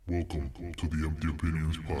Welcome to the Empty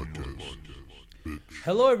Opinions Podcast. Bitch.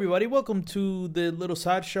 Hello, everybody. Welcome to the little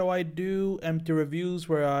side show I do, Empty Reviews,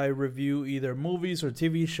 where I review either movies or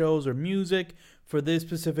TV shows or music. For this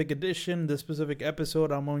specific edition, this specific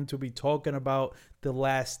episode, I'm going to be talking about The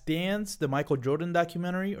Last Dance, the Michael Jordan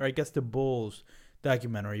documentary, or I guess the Bulls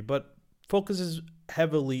documentary, but focuses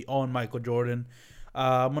heavily on Michael Jordan.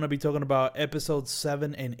 I'm going to be talking about episodes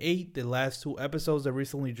 7 and 8, the last two episodes that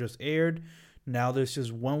recently just aired. Now there's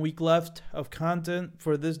just 1 week left of content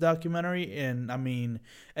for this documentary, and I mean,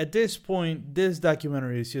 at this point, this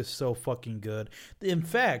documentary is just so fucking good. In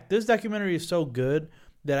fact, this documentary is so good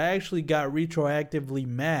that I actually got retroactively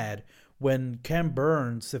mad when Ken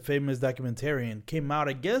Burns, the famous documentarian, came out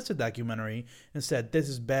against the documentary and said, this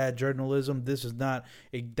is bad journalism, this is not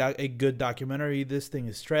a good documentary, this thing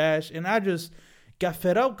is trash. And I just got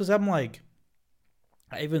fed up because I'm like,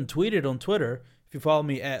 I even tweeted on Twitter, if you follow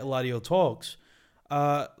me at Eladio Talks,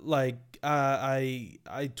 I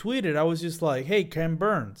tweeted, I was just like, hey, Ken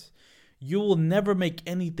Burns, you will never make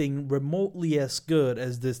anything remotely as good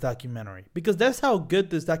as this documentary. Because that's how good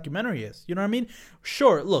this documentary is. You know what I mean?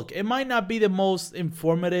 Sure, look, it might not be the most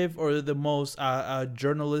informative or the most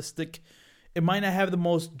journalistic. It might not have the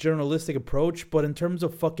most journalistic approach, but in terms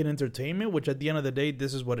of fucking entertainment, which at the end of the day,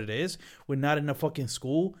 this is what it is. We're not in a fucking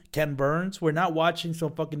school. Ken Burns, we're not watching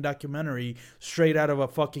some fucking documentary straight out of a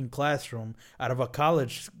fucking classroom, out of a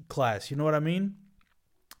college class. You know what I mean?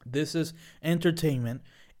 This is entertainment,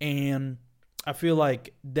 and I feel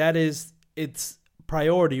like that is its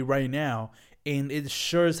priority right now. And it's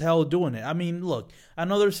sure as hell doing it. I mean, look, I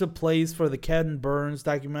know there's a place for the Ken Burns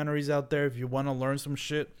documentaries out there. If you want to learn some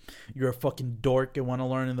shit, you're a fucking dork and want to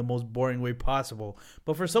learn in the most boring way possible.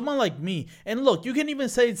 But for someone like me, and look, you can even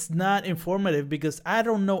say it's not informative because I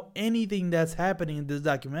don't know anything that's happening in this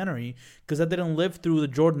documentary because I didn't live through the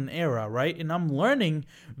Jordan era, right? And I'm learning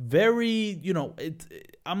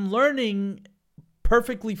I'm learning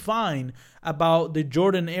perfectly fine about the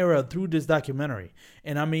Jordan era through this documentary.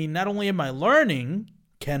 And I mean, not only am I learning,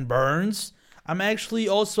 Ken Burns, I'm actually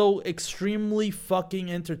also extremely fucking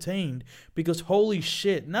entertained because holy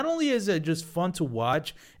shit, not only is it just fun to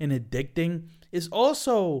watch and addicting, it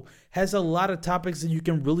also has a lot of topics that you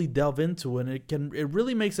can really delve into, and it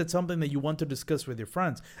really makes it something that you want to discuss with your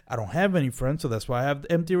friends. I don't have any friends, so that's why I have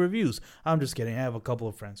empty reviews. I'm just kidding. I have a couple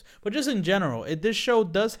of friends. But just in general, this show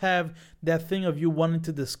does have that thing of you wanting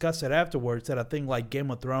to discuss it afterwards that a thing like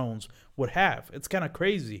Game of Thrones would have. It's kind of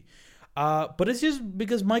crazy. But it's just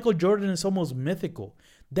because Michael Jordan is almost mythical.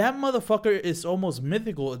 That motherfucker is almost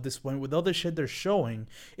mythical at this point with all the shit they're showing.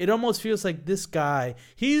 It almost feels like this guy,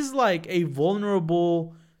 he's like a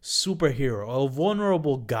vulnerable superhero, a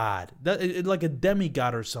vulnerable god, like a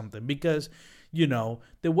demigod or something. Because, you know,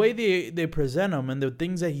 the way they present him and the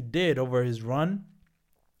things that he did over his run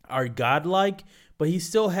are godlike, but he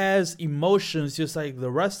still has emotions just like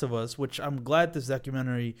the rest of us, which I'm glad this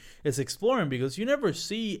documentary is exploring because you never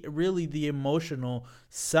see really the emotional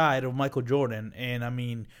side of Michael Jordan. And I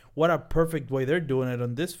mean, what a perfect way they're doing it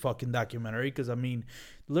on this fucking documentary because I mean,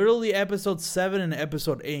 literally episode 7 and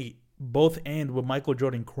episode 8 both end with Michael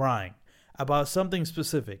Jordan crying about something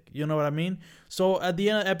specific. You know what I mean? So at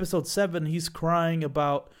the end of episode 7, he's crying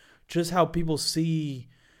about just how people see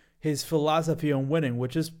his philosophy on winning,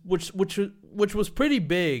 which was pretty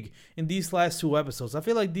big in these last two episodes. I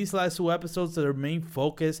feel like these last two episodes, their main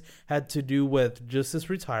focus had to do with just his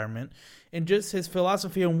retirement and just his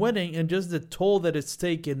philosophy on winning and just the toll that it's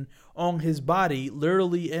taken on his body,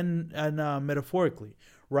 literally and metaphorically,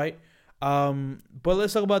 right? But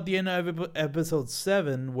let's talk about the end of episode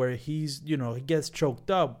 7, where he gets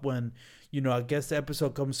choked up when, I guess the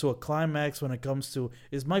episode comes to a climax when it comes to,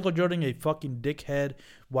 is Michael Jordan a fucking dickhead?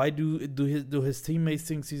 Why do his teammates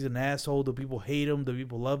think he's an asshole? Do people hate him? Do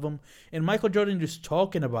people love him? And Michael Jordan just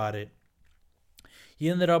talking about it, he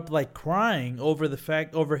ended up like crying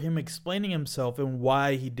over him explaining himself and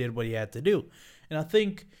why he did what he had to do. And I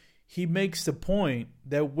think he makes the point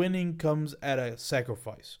that winning comes at a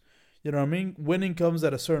sacrifice. You know what I mean? Winning comes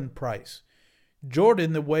at a certain price.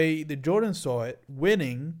 Jordan, the way that Jordan saw it,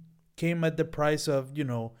 winning came at the price of,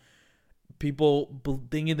 people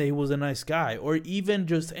thinking that he was a nice guy or even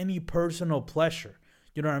just any personal pleasure.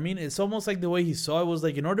 You know what I mean? It's almost like the way he saw it was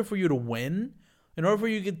like, in order for you to win, in order for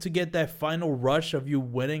you to get that final rush of you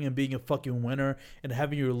winning and being a fucking winner and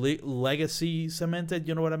having your legacy cemented,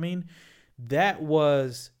 you know what I mean? That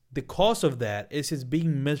was, the cost of that is his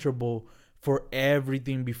being miserable for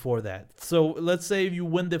everything before that. So let's say if you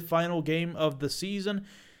win the final game of the season,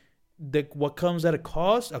 what comes at a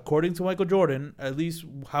cost, according to Michael Jordan, at least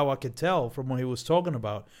how I could tell from what he was talking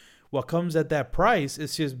about, what comes at that price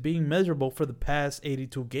is just being miserable for the past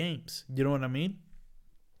 82 games. You know what I mean?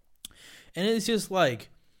 And it's just like,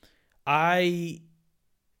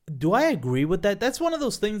 do I agree with that? That's one of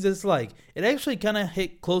those things that's like, it actually kind of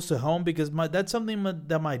hit close to home because that's something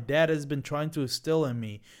that my dad has been trying to instill in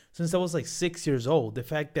me since I was like 6 years old. The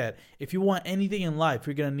fact that if you want anything in life,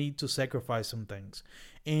 you're going to need to sacrifice some things.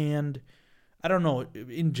 And I don't know,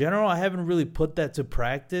 in general, I haven't really put that to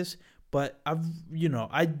practice, but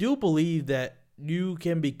I do believe that you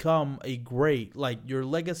can become a great, like your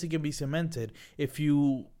legacy can be cemented if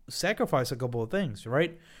you sacrifice a couple of things,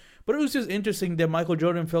 right? But it was just interesting that Michael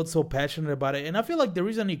Jordan felt so passionate about it. And I feel like the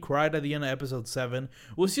reason he cried at the end of episode 7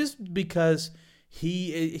 was just because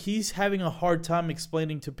he's having a hard time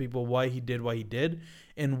explaining to people why he did what he did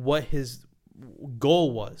and what his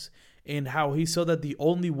goal was. And how he saw that the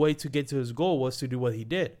only way to get to his goal was to do what he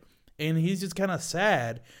did. And he's just kind of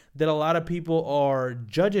sad that a lot of people are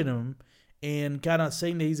judging him and kind of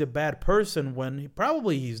saying that he's a bad person when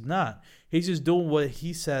he's not. He's just doing what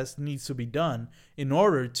he says needs to be done in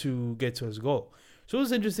order to get to his goal. So it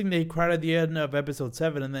was interesting that he cried at the end of episode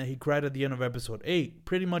 7 and then he cried at the end of episode 8.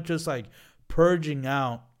 Pretty much just like purging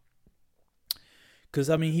out. Because,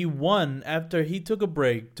 I mean, he won after he took a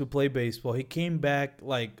break to play baseball. He came back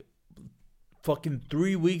like fucking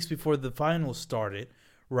 3 weeks before the finals started,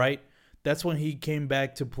 right? That's when he came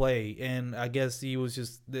back to play, and I guess he was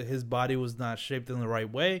just, his body was not shaped in the right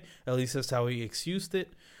way. At least that's how he excused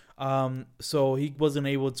it. So he wasn't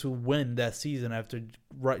able to win that season after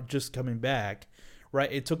just coming back,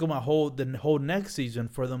 right? It took him the whole next season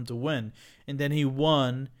for them to win, and then he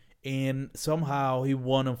won, and somehow he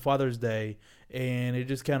won on Father's Day, and it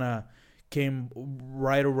just kind of came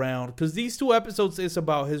right around because these 2 episodes is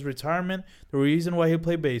about his retirement, the reason why he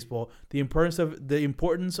played baseball, the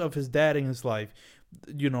importance of his dad in his life.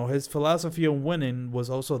 You know, his philosophy on winning was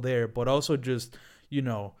also there, but also just,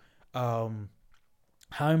 how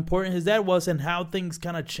important his dad was and how things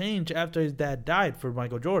kind of changed after his dad died for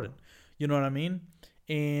Michael Jordan. You know what I mean?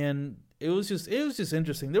 And it was just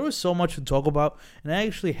interesting. There was so much to talk about, and I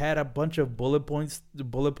actually had a bunch of bullet point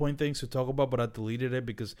things to talk about, but I deleted it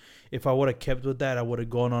because if I would have kept with that, I would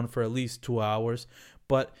have gone on for at least 2 hours.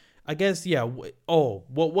 But I guess, yeah.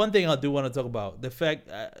 One thing I do want to talk about, the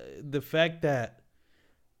fact that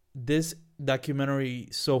this documentary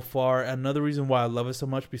so far, another reason why I love it so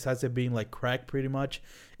much, besides it being like crack pretty much,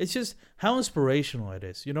 it's just how inspirational it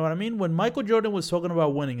is. You know what I mean? When Michael Jordan was talking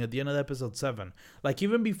about winning at the end of episode 7, like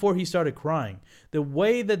even before he started crying, the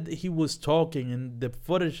way that he was talking and the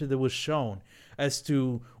footage that was shown as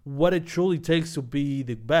to what it truly takes to be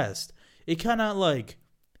the best, it kind of like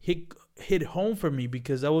hit home for me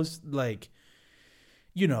because I was like,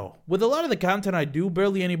 with a lot of the content I do,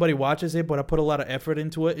 barely anybody watches it, but I put a lot of effort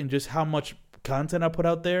into it and just how much content I put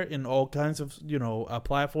out there in all kinds of,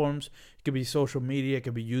 platforms. It could be social media, it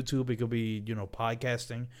could be YouTube, it could be,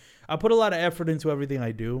 podcasting. I put a lot of effort into everything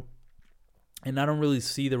I do, and I don't really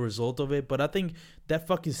see the result of it, but I think that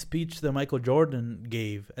fucking speech that Michael Jordan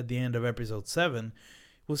gave at the end of episode 7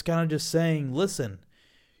 was kind of just saying, listen,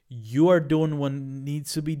 you are doing what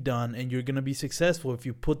needs to be done, and you're going to be successful if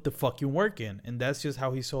you put the fucking work in. And that's just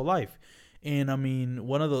how he saw life. And, I mean,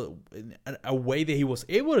 a way that he was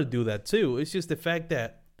able to do that, too, is just the fact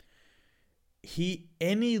that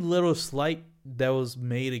any little slight that was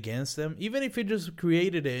made against him, even if he just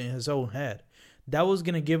created it in his own head, that was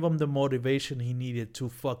going to give him the motivation he needed to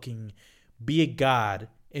fucking be a god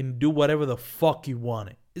and do whatever the fuck he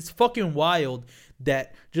wanted. It's fucking wild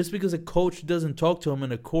that just because a coach doesn't talk to him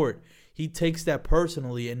in a court, he takes that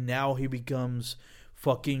personally, and now he becomes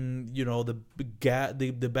fucking,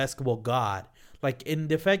 the basketball god. Like, in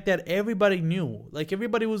the fact that everybody knew, like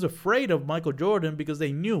everybody was afraid of Michael Jordan because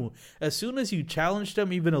they knew as soon as you challenged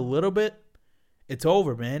him even a little bit, it's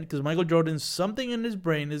over, man. Because Michael Jordan's something in his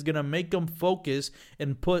brain is gonna make him focus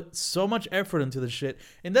and put so much effort into the shit.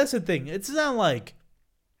 And that's the thing. It's not like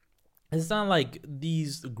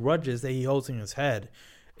these grudges that he holds in his head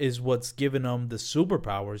is what's giving him the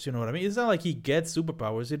superpowers. You know what I mean? It's not like he gets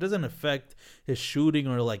superpowers. It doesn't affect his shooting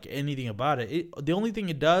or like anything about it. The only thing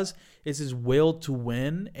it does is his will to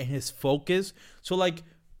win and his focus. So like,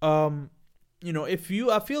 I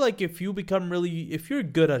feel like if you're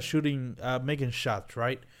good at shooting, making shots,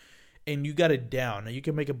 right? And you got it down, and you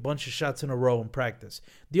can make a bunch of shots in a row in practice.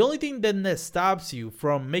 The only thing then that stops you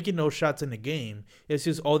from making those shots in the game is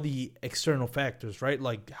just all the external factors, right?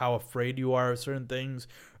 Like how afraid you are of certain things,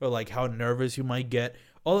 or like how nervous you might get,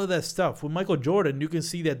 all of that stuff. With Michael Jordan, you can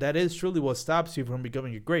see that that is truly what stops you from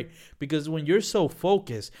becoming a great. Because when you're so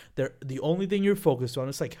focused, the only thing you're focused on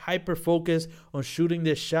is like hyper focused on shooting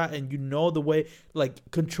this shot, and you know the way,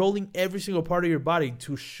 like controlling every single part of your body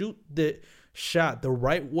to shoot the shot the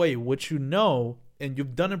right way, which you know, and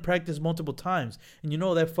you've done in practice multiple times, and you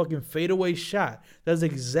know that fucking fadeaway shot. That's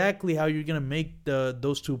exactly how you're gonna make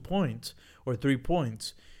those 2 points or 3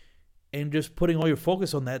 points. And just putting all your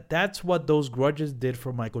focus on that, that's what those grudges did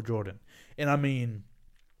for Michael Jordan. And I mean,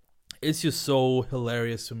 it's just so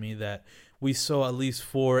hilarious to me that we saw at least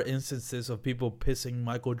 4 instances of people pissing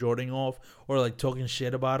Michael Jordan off or like talking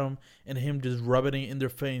shit about him, and him just rubbing it in their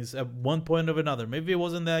face at one point or another. Maybe it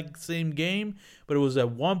wasn't that same game, but it was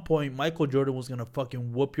at one point Michael Jordan was going to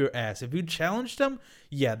fucking whoop your ass. If you challenged him,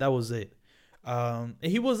 yeah, that was it.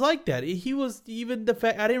 He was like that. He was, even the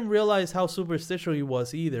fact, I didn't realize how superstitious he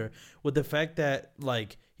was either, with the fact that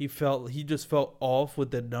like he just felt off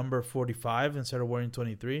with the number 45 instead of wearing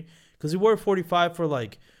 23, because he wore 45 for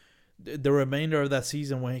like the remainder of that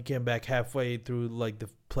season when he came back halfway through like the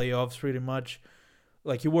playoffs pretty much.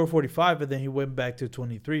 Like he wore 45 and then he went back to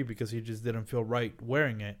 23 because he just didn't feel right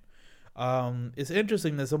wearing it. It's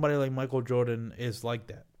interesting that somebody like Michael Jordan is like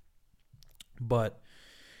that. But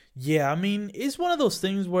yeah, I mean, it's one of those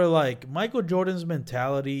things where like Michael Jordan's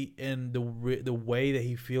mentality and the way that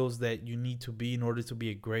he feels that you need to be in order to be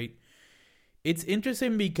a great. It's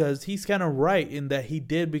interesting because he's kind of right in that he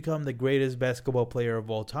did become the greatest basketball player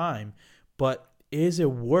of all time, but is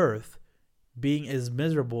it worth being as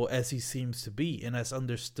miserable as he seems to be, and as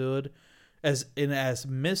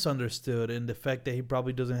misunderstood in the fact that he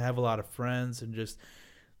probably doesn't have a lot of friends, and just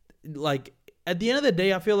like at the end of the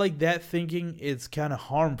day, I feel like that thinking is kind of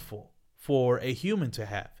harmful for a human to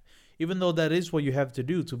have, even though that is what you have to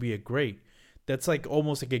do to be a great. That's like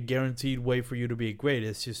almost like a guaranteed way for you to be a great.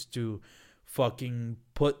 It's just to fucking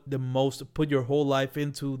put your whole life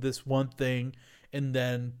into this one thing, and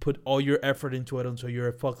then put all your effort into it until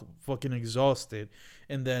you're fucking exhausted,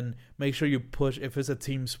 and then make sure you push. If it's a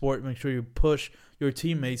team sport, make sure you push your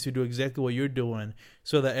teammates to do exactly what you're doing,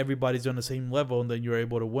 so that everybody's on the same level, and then you're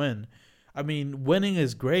able to win. I mean, winning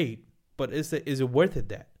is great, but is it worth it?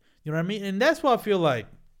 That, you know what I mean? And that's what I feel like.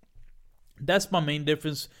 That's my main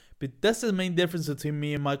difference. But that's the main difference between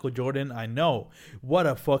me and Michael Jordan. I know. What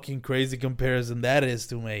a fucking crazy comparison that is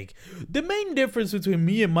to make. The main difference between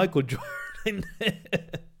me and Michael Jordan.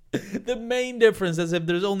 The main difference, as if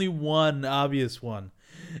there's only one obvious one.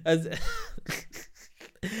 As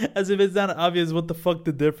if it's not obvious what the fuck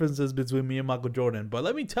the difference is between me and Michael Jordan. But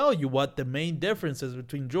let me tell you what the main difference is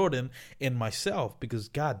between Jordan and myself. Because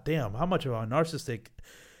goddamn, how much of a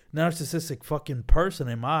narcissistic fucking person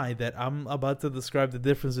am I that I'm about to describe the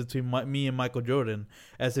difference between me and Michael Jordan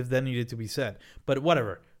as if that needed to be said. But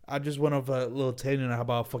whatever. I just went off a little tangent about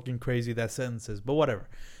how fucking crazy that sentence is. But whatever.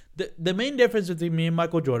 The main difference between me and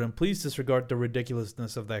Michael Jordan, please disregard the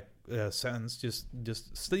ridiculousness of that sentence.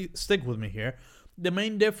 Just stick with me here. The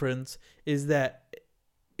main difference is that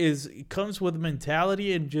it comes with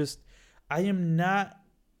mentality, and just I am not,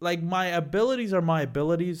 like, my abilities are my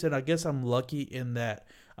abilities, and I guess I'm lucky in that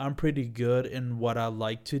I'm pretty good in what I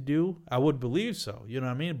like to do. I would believe so. You know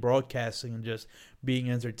what I mean? Broadcasting and just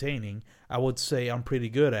being entertaining, I would say I'm pretty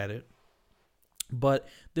good at it. But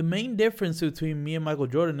the main difference between me and Michael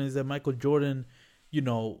Jordan is that Michael Jordan, you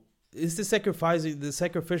know, is the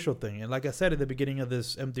sacrificial thing. And like I said at the beginning of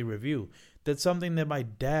this empty review, that's something that my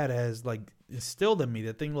dad has like instilled in me.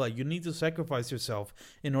 The thing, like, you need to sacrifice yourself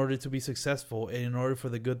in order to be successful and in order for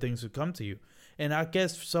the good things to come to you. And I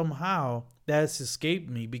guess somehow that has escaped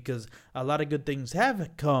me, because a lot of good things have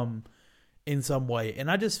come in some way.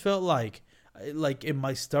 And I just felt like in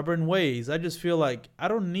my stubborn ways, I just feel like I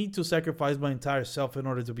don't need to sacrifice my entire self in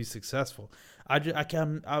order to be successful. I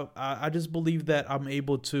just believe that I'm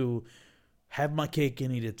able to have my cake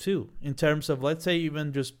and eat it too, in terms of, let's say,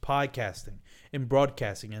 even just podcasting and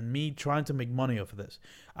broadcasting and me trying to make money off of this.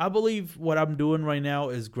 I believe what I'm doing right now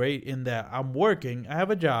is great in that I'm working. I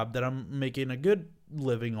have a job that I'm making a good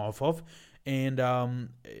living off of, and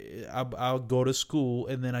I'll go to school,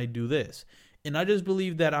 and then I do this. And I just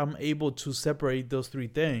believe that I'm able to separate those three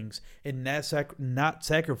things and not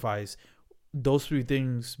sacrifice those three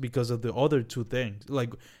things because of the other two things.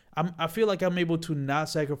 Like, I feel like I'm able to not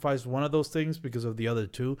sacrifice one of those things because of the other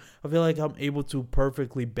two. I feel like I'm able to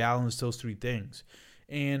perfectly balance those three things.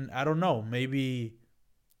 And I don't know, maybe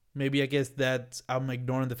I guess that I'm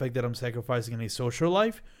ignoring the fact that I'm sacrificing in a social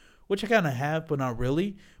life, which I kind of have, but not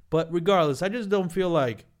really. But regardless, I just don't feel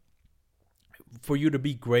like for you to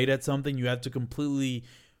be great at something, you have to completely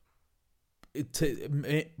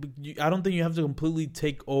I don't think you have to completely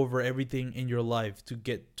take over everything in your life to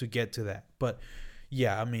get to that. But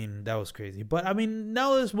yeah, I mean, that was crazy. But I mean,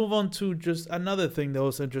 now let's move on to just another thing that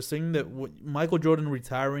was interesting, that Michael Jordan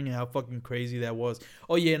retiring and how fucking crazy that was.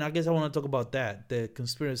 Oh yeah, and I guess I want to talk about that, the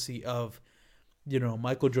conspiracy of,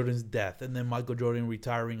 Michael Jordan's death and then Michael Jordan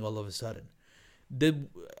retiring all of a sudden.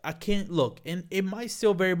 I can't look, and it might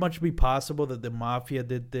still very much be possible that the mafia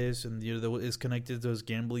did this, and is connected to his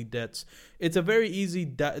gambling debts. It's a very easy.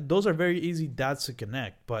 Those are very easy dots to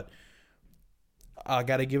connect, but I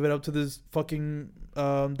gotta give it up to this fucking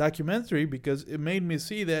documentary, because it made me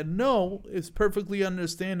see that no, it's perfectly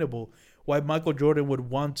understandable why Michael Jordan would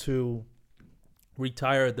want to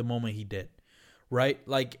retire at the moment he did, right?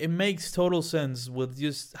 Like, it makes total sense with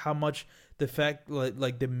just how much. The fact,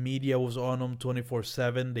 like the media was on him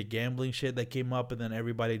 24/7, the gambling shit that came up, and then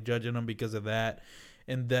everybody judging him because of that,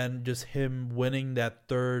 and then just him winning that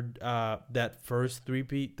first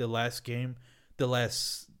three-peat, the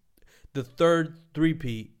third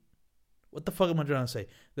three-peat. What the fuck am I trying to say?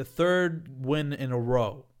 The third win in a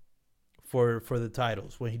row for the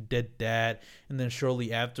titles, when he did that, and then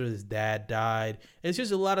shortly after his dad died. It's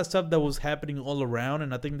just a lot of stuff that was happening all around,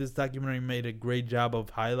 and I think this documentary made a great job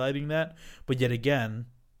of highlighting that. But yet again,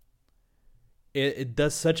 it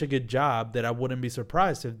does such a good job that I wouldn't be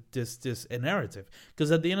surprised if this a narrative. Because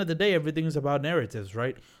at the end of the day, everything is about narratives,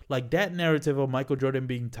 right? Like, that narrative of Michael Jordan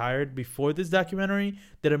being tired before this documentary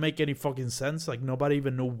didn't make any fucking sense. Like, nobody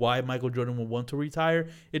even knew why Michael Jordan would want to retire.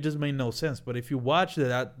 It just made no sense. But if you watch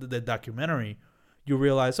the documentary, you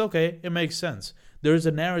realize, okay, it makes sense. There's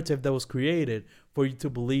a narrative that was created for you to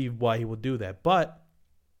believe why he would do that. But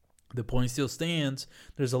the point still stands.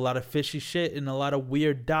 There's a lot of fishy shit and a lot of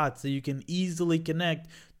weird dots that you can easily connect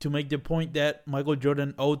to make the point that Michael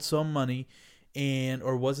Jordan owed some money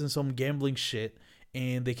or wasn't some gambling shit,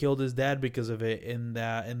 and they killed his dad because of it, and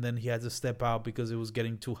then he had to step out because it was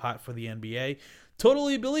getting too hot for the NBA.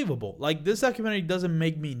 Totally believable. Like, this documentary doesn't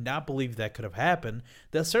make me not believe that could have happened.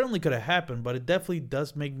 That certainly could have happened, but it definitely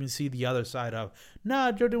does make me see the other side of,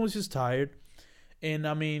 Jordan was just tired. And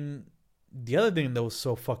I mean, the other thing that was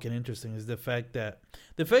so fucking interesting is the fact that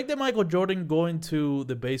Michael Jordan going to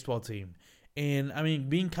the baseball team, and I mean,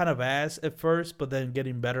 being kind of ass at first, but then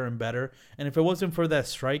getting better and better. And if it wasn't for that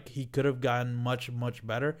strike, he could have gotten much, much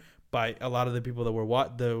better. By a lot of the people that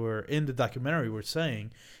were in the documentary were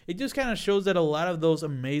saying, it just kind of shows that a lot of those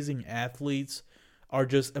amazing athletes are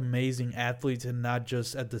just amazing athletes and not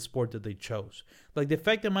just at the sport that they chose. Like, the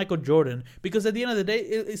fact that Michael Jordan, because at the end of the day,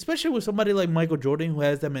 especially with somebody like Michael Jordan, who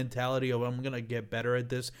has that mentality of, I'm going to get better at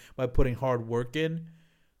this by putting hard work in.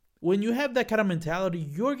 When you have that kind of mentality,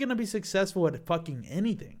 you're going to be successful at fucking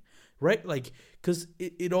anything, right? Like, because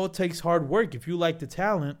it all takes hard work. If you like the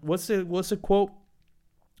talent, what's the quote?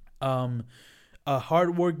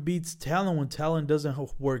 Hard work beats talent when talent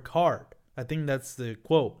doesn't work hard. I think that's the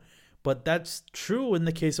quote. But that's true in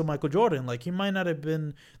the case of Michael Jordan. Like, he might not have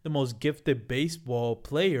been the most gifted baseball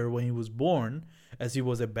player when he was born as he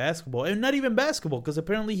was at basketball. And not even basketball, because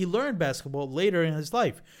apparently he learned basketball later in his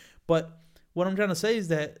life. But what I'm trying to say is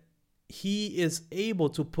that he is able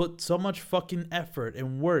to put so much fucking effort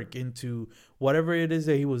and work into whatever it is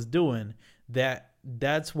that he was doing,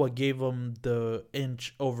 that's what gave him the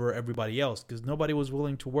inch over everybody else, because nobody was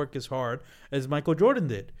willing to work as hard as Michael Jordan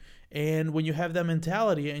did. And when you have that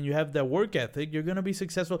mentality and you have that work ethic, you're going to be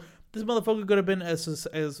successful. This motherfucker could have been as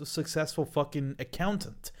a successful fucking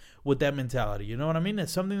accountant with that mentality. You know what I mean?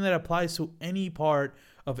 It's something that applies to any part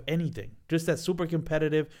of anything. Just that super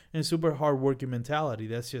competitive and super hard-working mentality.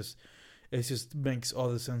 It just makes all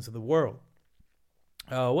the sense of the world.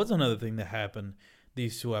 What's another thing that happened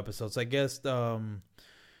these two episodes? I guess,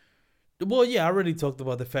 well, yeah, I already talked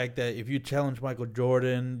about the fact that if you challenge Michael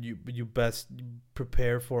Jordan, you best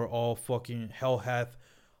prepare for all fucking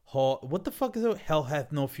what the fuck is it? Hell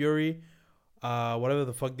hath no fury. Whatever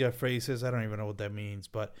the fuck that phrase is, I don't even know what that means.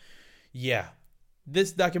 But yeah,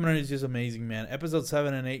 this documentary is just amazing, man. Episode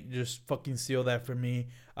 7 and 8 just fucking seal that for me.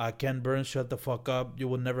 Ken Burns, shut the fuck up. You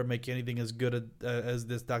will never make anything as good as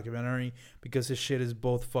this documentary, because this shit is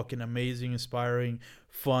both fucking amazing, inspiring,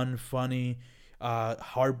 fun, funny,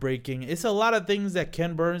 heartbreaking. It's a lot of things that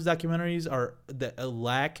Ken Burns documentaries that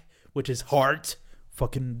lack, which is heart.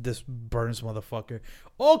 Fucking this Burns motherfucker.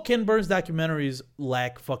 All Ken Burns documentaries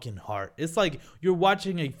lack fucking heart. It's like you're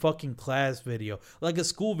watching a fucking class video, like a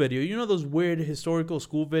school video. You know those weird historical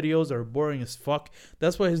school videos are boring as fuck?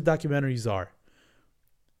 That's what his documentaries are.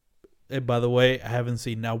 And by the way, I haven't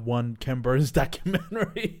seen not one Ken Burns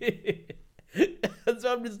documentary.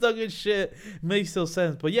 So I'm just talking shit. Makes no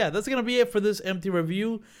sense. But yeah, that's going to be it for this empty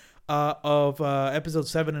review. of episode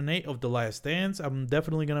 7 and 8 of The Last Dance. I'm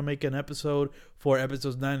definitely going to make an episode for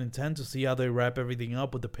episodes 9 and 10 to see how they wrap everything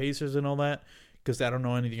up with the Pacers and all that, because I don't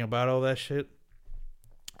know anything about all that shit.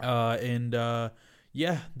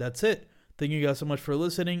 Yeah, that's it. Thank you guys so much for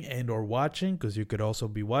listening and or watching, because you could also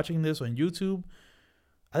be watching this on YouTube.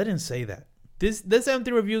 I didn't say that. This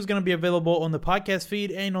empty review is going to be available on the podcast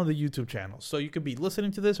feed and on the YouTube channel. So you could be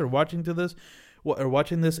listening to this or watching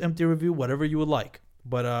this empty review, whatever you would like.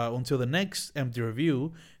 But until the next empty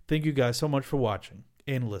review, thank you guys so much for watching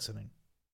and listening.